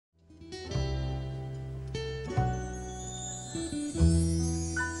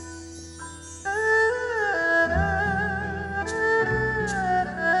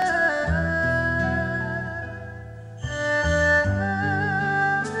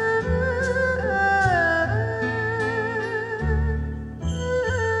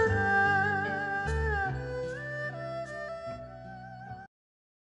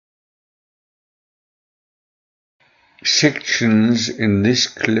sections in this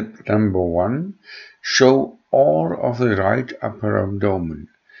clip number 1 show all of the right upper abdomen.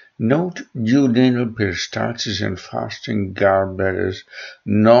 Note duodenal peristalsis and fasting gallbladder's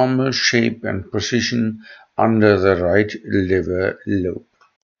normal shape and position under the right liver lobe.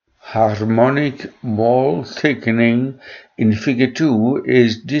 Harmonic wall thickening in figure 2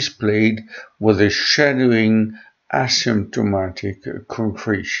 is displayed with a shadowing asymptomatic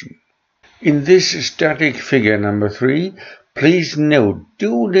concretion. In this static figure number 3, please note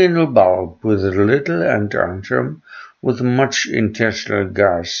duodenal bulb with little antrum with much intestinal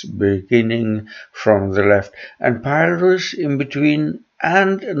gas beginning from the left and pylorus in between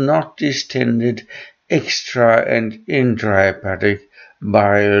and not distended extra and intrahepatic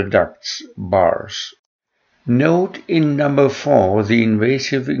bile ducts bars. Note in number 4 the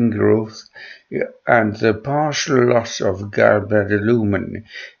invasive ingrowth and the partial loss of gallbladder lumen.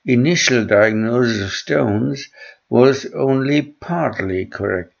 Initial diagnosis of stones was only partly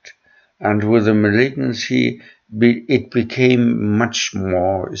correct, and with the malignancy it became much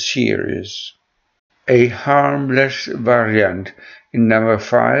more serious. A harmless variant in number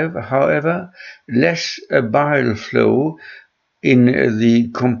 5, however, less bile flow in the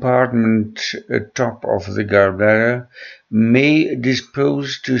compartment top of the gallbladder may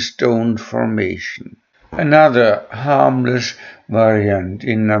dispose to stone formation. Another harmless variant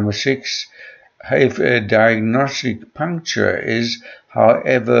in number 6, if a diagnostic puncture is,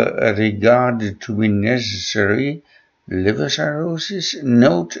 however, regarded to be necessary, liver cirrhosis,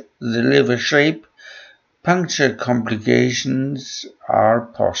 note the liver shape, puncture complications are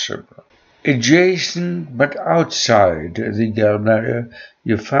possible. Adjacent but outside the gallbladder,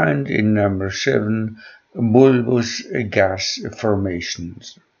 you find in number 7 bulbous gas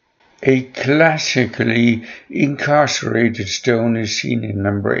formations. A classically incarcerated stone is seen in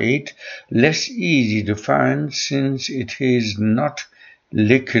number 8, less easy to find since it is not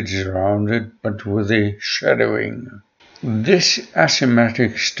liquid surrounded but with a shadowing. This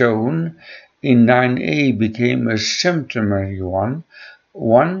asymmetric stone in 9A became a symptomatic one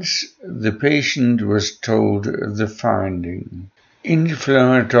once the patient was told the finding.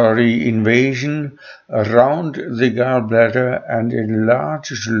 Inflammatory invasion around the gallbladder and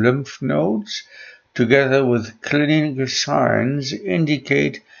enlarged lymph nodes, together with clinical signs,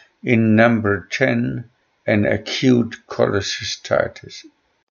 indicate in number 10 an acute cholecystitis.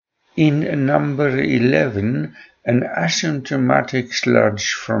 In number 11, an asymptomatic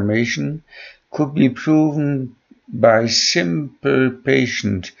sludge formation could be proven by simple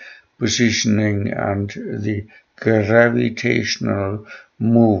patient positioning and the gravitational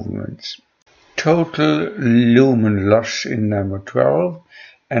movements. Total lumen loss in number 12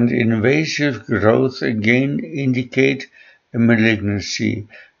 and invasive growth again indicate a malignancy.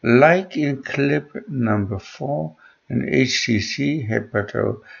 Like in clip number 4, an HCC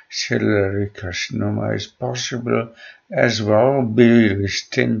hepatocellular carcinoma is possible as well. Biliary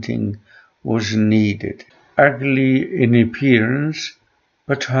stenting was needed. Ugly in appearance,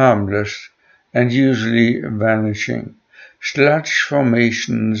 but harmless and usually vanishing. Sludge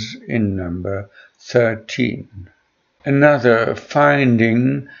formations in number 13. Another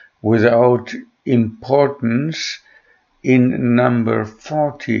finding without importance in number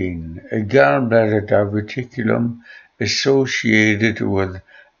 14, a gallbladder diverticulum associated with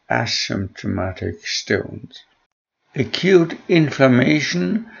asymptomatic stones. Acute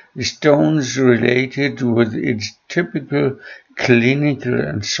inflammation, stones related with its typical clinical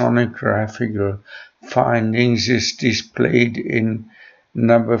and sonographical findings is displayed in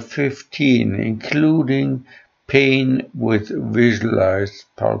number 15, including pain with visualized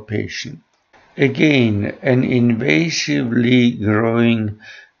palpation. Again, an invasively growing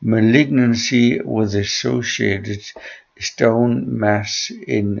malignancy with associated stone mass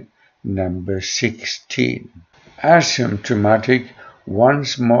in number 16. Asymptomatic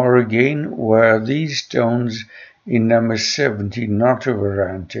once more again were these stones in number 70 not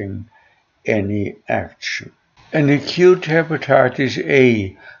warranting any action. An acute hepatitis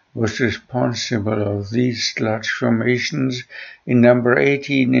A was responsible of these sludge formations in number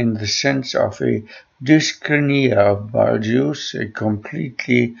 18 in the sense of a dyskinesia of bile juice, a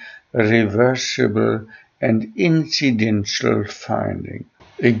completely reversible and incidental finding.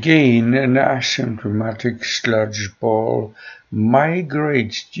 Again, an asymptomatic sludge ball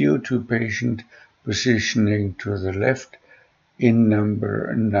migrates due to patient positioning to the left in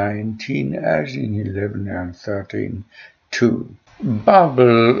number 19 as in 11 and 13 too.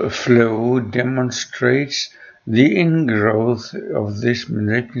 Bubble flow demonstrates the ingrowth of this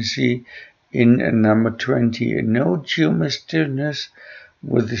malignancy in number 20. No tumor stillness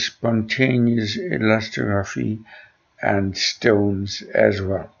with spontaneous elastography and stones as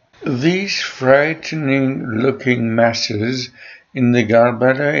well. These frightening-looking masses in the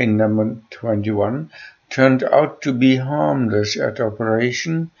gallbladder in number 21 turned out to be harmless at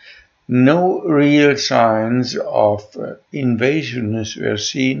operation. No real signs of invasiveness were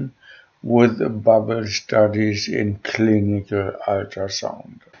seen with bubble studies in clinical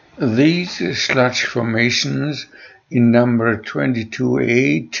ultrasound. These sludge formations in number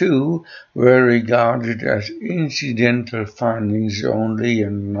 22A2 were regarded as incidental findings only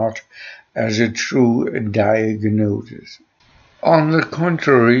and not as a true diagnosis. On the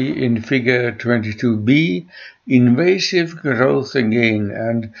contrary, in figure 22B, invasive growth again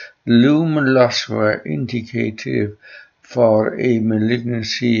and lumen loss were indicative for a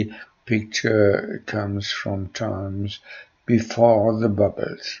malignancy. Picture comes from times before the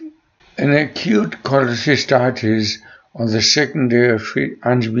bubbles. An acute cholecystitis on the second day of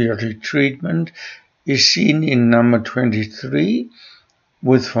antibiotic treatment is seen in number 23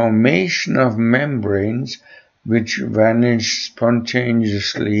 with formation of membranes which vanish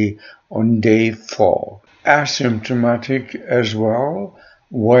spontaneously on day 4. Asymptomatic as well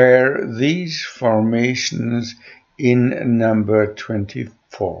were these formations in number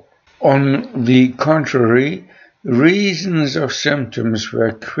 24. On the contrary, reasons of symptoms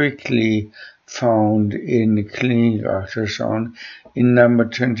were quickly found in clinical ultrasound in number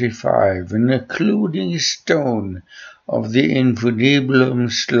 25, including stone of the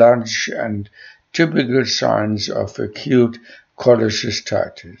infundibulum, sludge, and typical signs of acute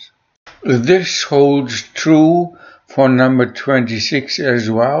cholecystitis. This holds true for number 26 as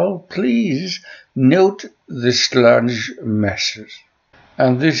well. Please note the sludge masses.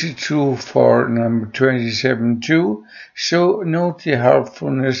 And this is true for number 27 too, so note the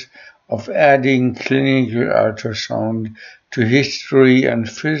helpfulness of adding clinical ultrasound to history and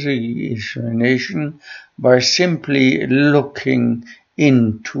physical examination by simply looking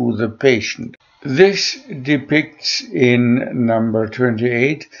into the patient. This depicts in number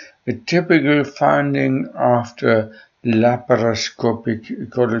 28 a typical finding after laparoscopic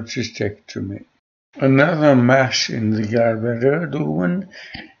cholecystectomy. Another mass in the gallbladder lumen,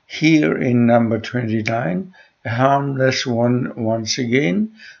 here in number 29, a harmless one once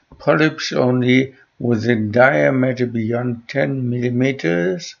again, polyps only with a diameter beyond 10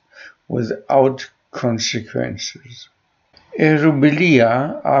 millimeters without consequences.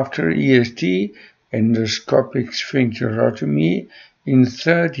 Erubelia after EST, endoscopic sphincterotomy, in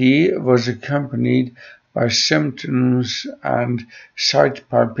 30 was accompanied by symptoms and site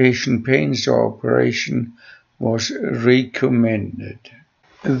palpation pain, so operation was recommended.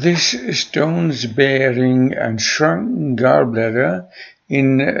 This stones-bearing and shrunken gallbladder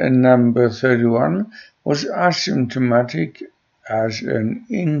in number 31 was asymptomatic as an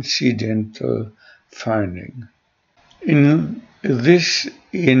incidental finding. In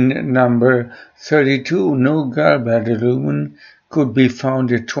number 32, no gallbladder lumen could be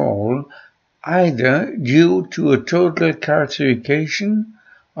found at all, either due to a total calcification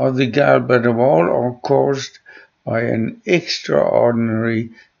of the gallbladder wall or caused by an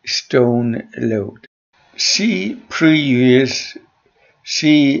extraordinary stone load. See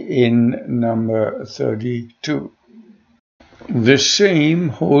in number 32. The same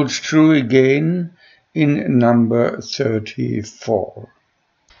holds true again in number 34.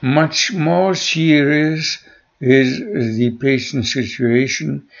 Much more serious is the patient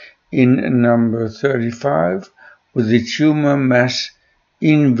situation in number 35, with the tumor mass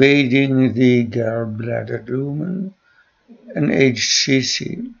invading the gallbladder lumen, an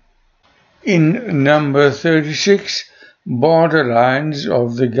HCC. In number 36, borderlines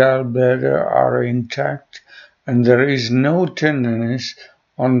of the gallbladder are intact and there is no tenderness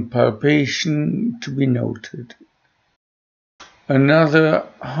on palpation to be noted. Another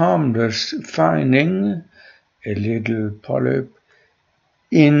harmless finding, a little polyp,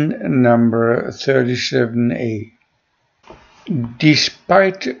 in number 37A.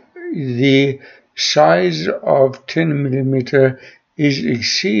 Despite the size of 10 millimeter is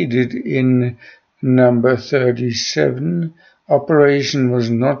exceeded in number 37, operation was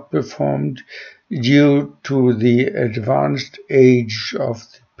not performed due to the advanced age of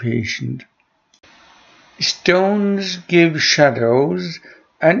the patient. Stones give shadows,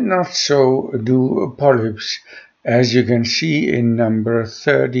 and not so do polyps, as you can see in number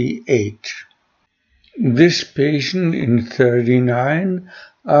 38. This patient in 39,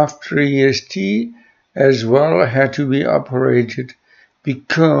 after EST, as well had to be operated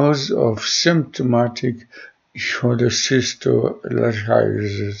because of symptomatic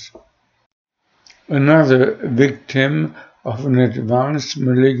cholecystitis. Another victim of an advanced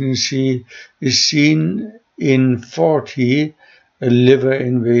malignancy is seen in 40, a liver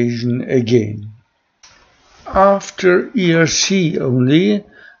invasion again. After ERC only,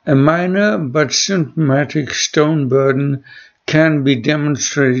 a minor but symptomatic stone burden can be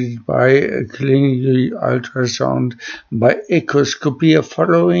demonstrated by a clinical ultrasound by echoscopy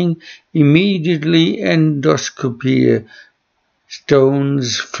following immediately endoscopy.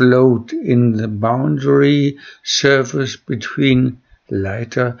 Stones float in the boundary surface between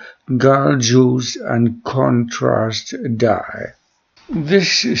lighter gall juice and contrast dye.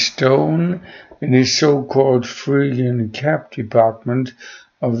 This stone in the so-called Phrygian cap department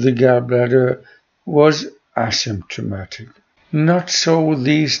of the gallbladder was asymptomatic. Not so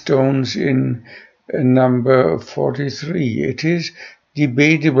these stones in number 43. It is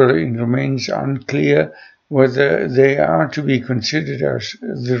debatable and remains unclear whether they are to be considered as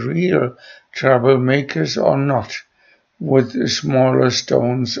the real troublemakers or not, with smaller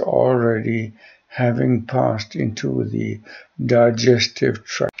stones already having passed into the digestive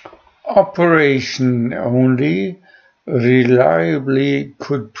tract. Operation only reliably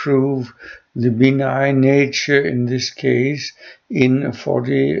could prove the benign nature in this case in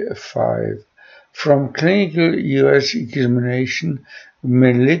 45. From clinical US examination,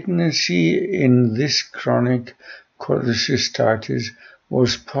 malignancy in this chronic cholecystitis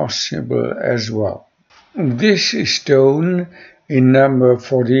was possible as well. This stone in number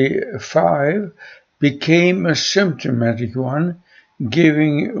 45 became a symptomatic one,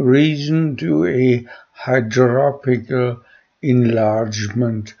 giving reason to a hydropical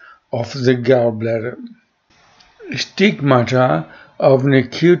enlargement of the gallbladder. Stigmata of an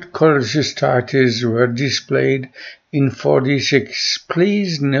acute cholecystitis were displayed in 46.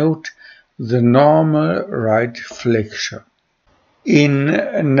 Please note the normal right flexure.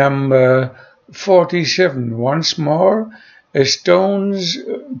 In number 47, once more, a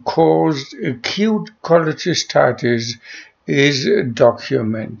stones-caused acute cholecystitis is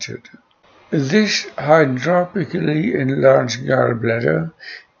documented. This hydropically enlarged gallbladder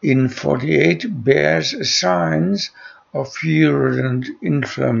in 48 bears signs of virulent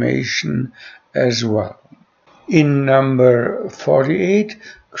inflammation as well. In number 48,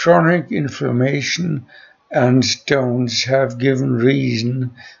 chronic inflammation and stones have given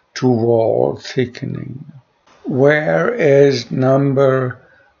reason to wall thickening, whereas number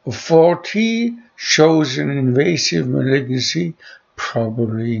 40 shows an invasive malignancy,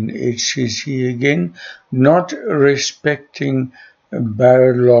 probably in HCC again, not respecting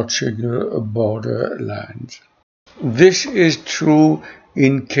biological borderlines. This is true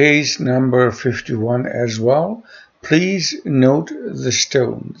in case number 51 as well. Please note the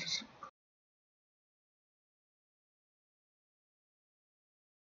stones.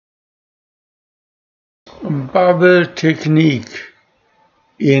 Bubble technique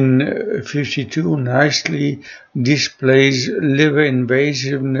in 52 nicely displays liver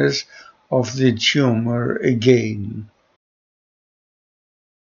invasiveness of the tumor again.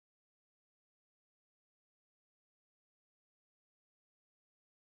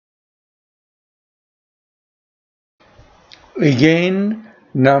 Again,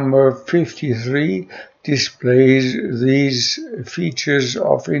 number 53 displays these features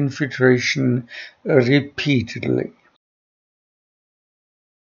of infiltration repeatedly.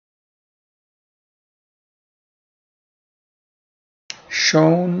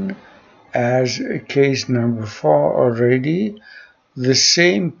 Shown as case number 4 already, the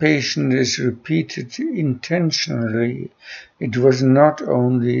same patient is repeated intentionally. It was not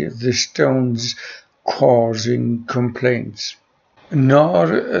only the stones causing complaints, nor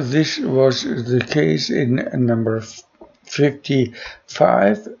this was the case in number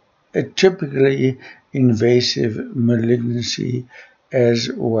 55, a typically invasive malignancy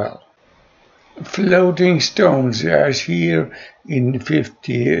as well. Floating stones, as here in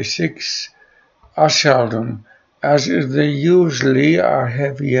 56, are seldom, as they usually are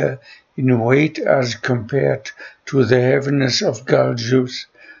heavier in weight as compared to the heaviness of gall juice,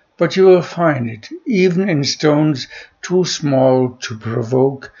 but you will find it even in stones too small to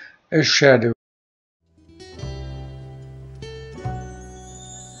provoke a shadow.